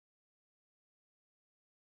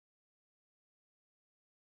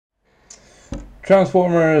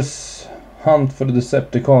Transformers, Hunt for the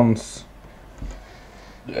Decepticons.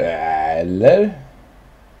 Eller?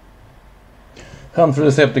 Hunt for the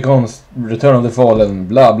Decepticons, Return of the Fallen,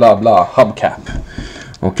 bla bla bla, Hubcap.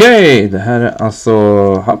 Okej, det här är alltså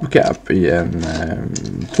Hubcap i en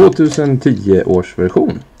 2010 års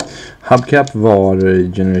version. Hubcap var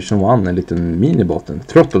Generation 1, en liten minibot, en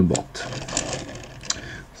throttlebot.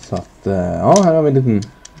 Så att, ja, här har vi en liten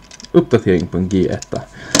uppdatering på en G1.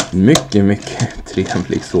 Mycket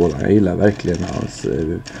trevlig sådan. Jag gillar verkligen hans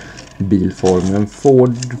bilform. En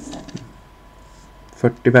Ford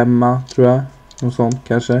 45 tror jag. Något sånt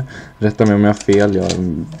kanske. Rätta mig om jag har fel.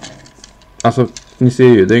 Alltså, ni ser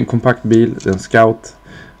ju, det är en kompakt bil. Det är en Scout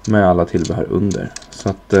med alla tillbehör under. Så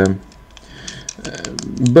att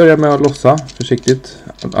börja med att lossa försiktigt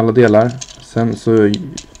alla delar. Sen så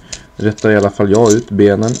rättar i alla fall jag ut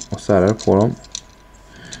benen och särar på dem.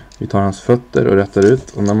 Vi tar hans fötter och rättar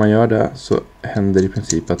ut. Och när man gör det så händer i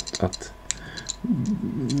princip att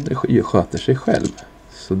det sköter sig själv.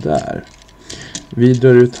 Så där. Vi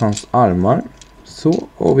drar ut hans armar. Så,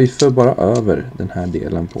 och vi för bara över den här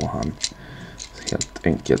delen på han. Helt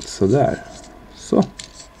enkelt så där. Så.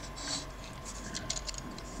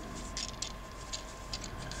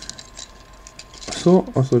 Så,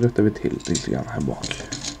 och så rättar vi till lite grann här bak.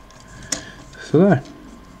 Så där.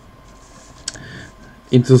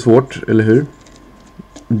 Inte så svårt, eller hur?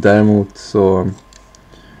 Däremot så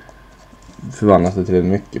förvandlas det till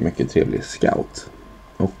en mycket trevlig Scout.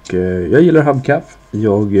 Och jag gillar Hubcap.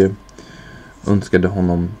 Jag önskade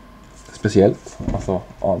honom speciellt, alltså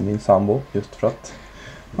av min sambo, just för att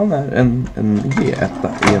han är en G1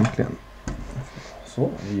 egentligen. Så,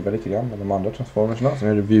 vi givar lite grann med de andra transformersna som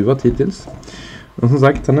jag reviewat hittills. Och som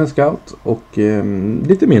sagt, han är en Scout och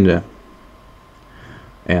lite mindre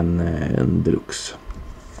än en Deluxe.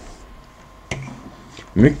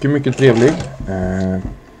 Mycket trevlig.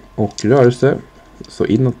 Och rörelse. Så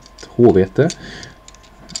inåt HVT.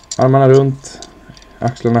 Armarna runt.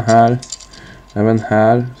 Axlarna här. Även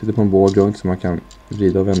här. Sitter på en board joint så man kan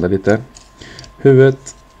vrida och vända lite.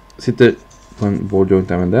 Huvudet sitter på en board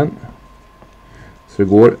joint även den. Så det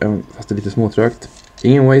går, fast det är lite småtrögt.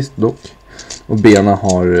 Ingen waste dock. Och benen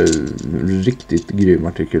har riktigt grym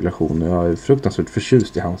artikulation. Jag är fruktansvärt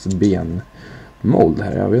förtjust i hans benmold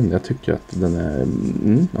här. Jag vet inte, jag tycker att den är...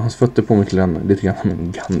 hans fötter på mig lite grann som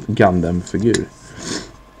en Gundam-figur.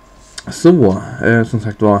 Så, som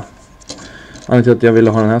sagt var... Anledningen till att jag ville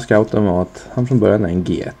ha den här scouten var att han från början är en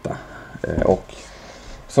G1. Och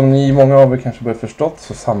som ni många av er kanske börjat förstått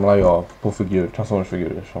så samlar jag på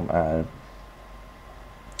transformersfigurer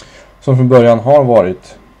som från början har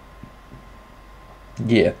varit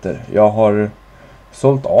G1. Jag har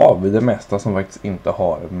sålt av det mesta som faktiskt inte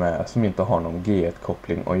har någon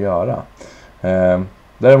G1-koppling att göra.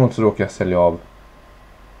 Däremot så råkar jag sälja av,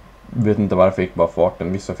 vet inte varför jag gick bara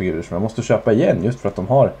farten, vissa figurer som jag måste köpa igen just för att de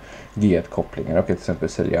har G1-kopplingar. Jag kan till exempel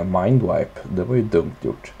sälja Mindwipe, det var ju dumt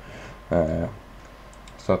gjort.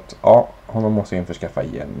 Så att ja, honom måste jag införskaffa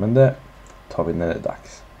igen, men det tar vi när det är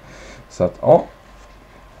dags. Så att ja.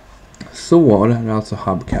 Så, det här är alltså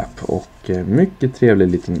Hubcap och mycket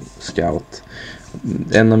trevlig liten scout.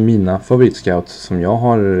 En av mina favoritscouts som jag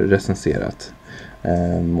har recenserat,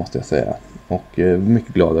 måste jag säga. Och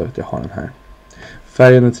mycket glad över att jag har den här.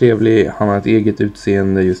 Färgen är trevlig, han har ett eget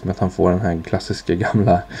utseende just med att han får den här klassiska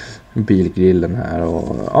gamla bilgrillen här.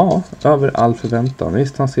 Och ja, över all förväntan.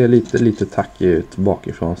 Visst, han ser lite tackig ut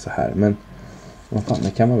bakifrån så här, men vad fan,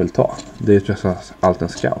 det kan man väl ta. Det är trots allt en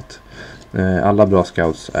scout.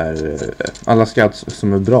 Alla scouts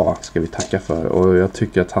som är bra ska vi tacka för. Och jag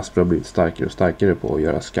tycker att Hasbro har blivit starkare och starkare på att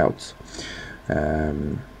göra scouts.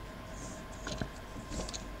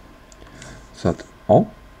 Så att, ja.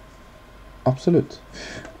 Absolut.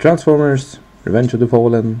 Transformers, Revenge of the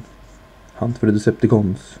Fallen, Hunt for the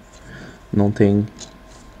Decepticons. Någonting.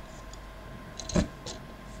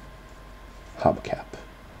 Hubcap.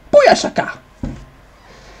 Boyashaka!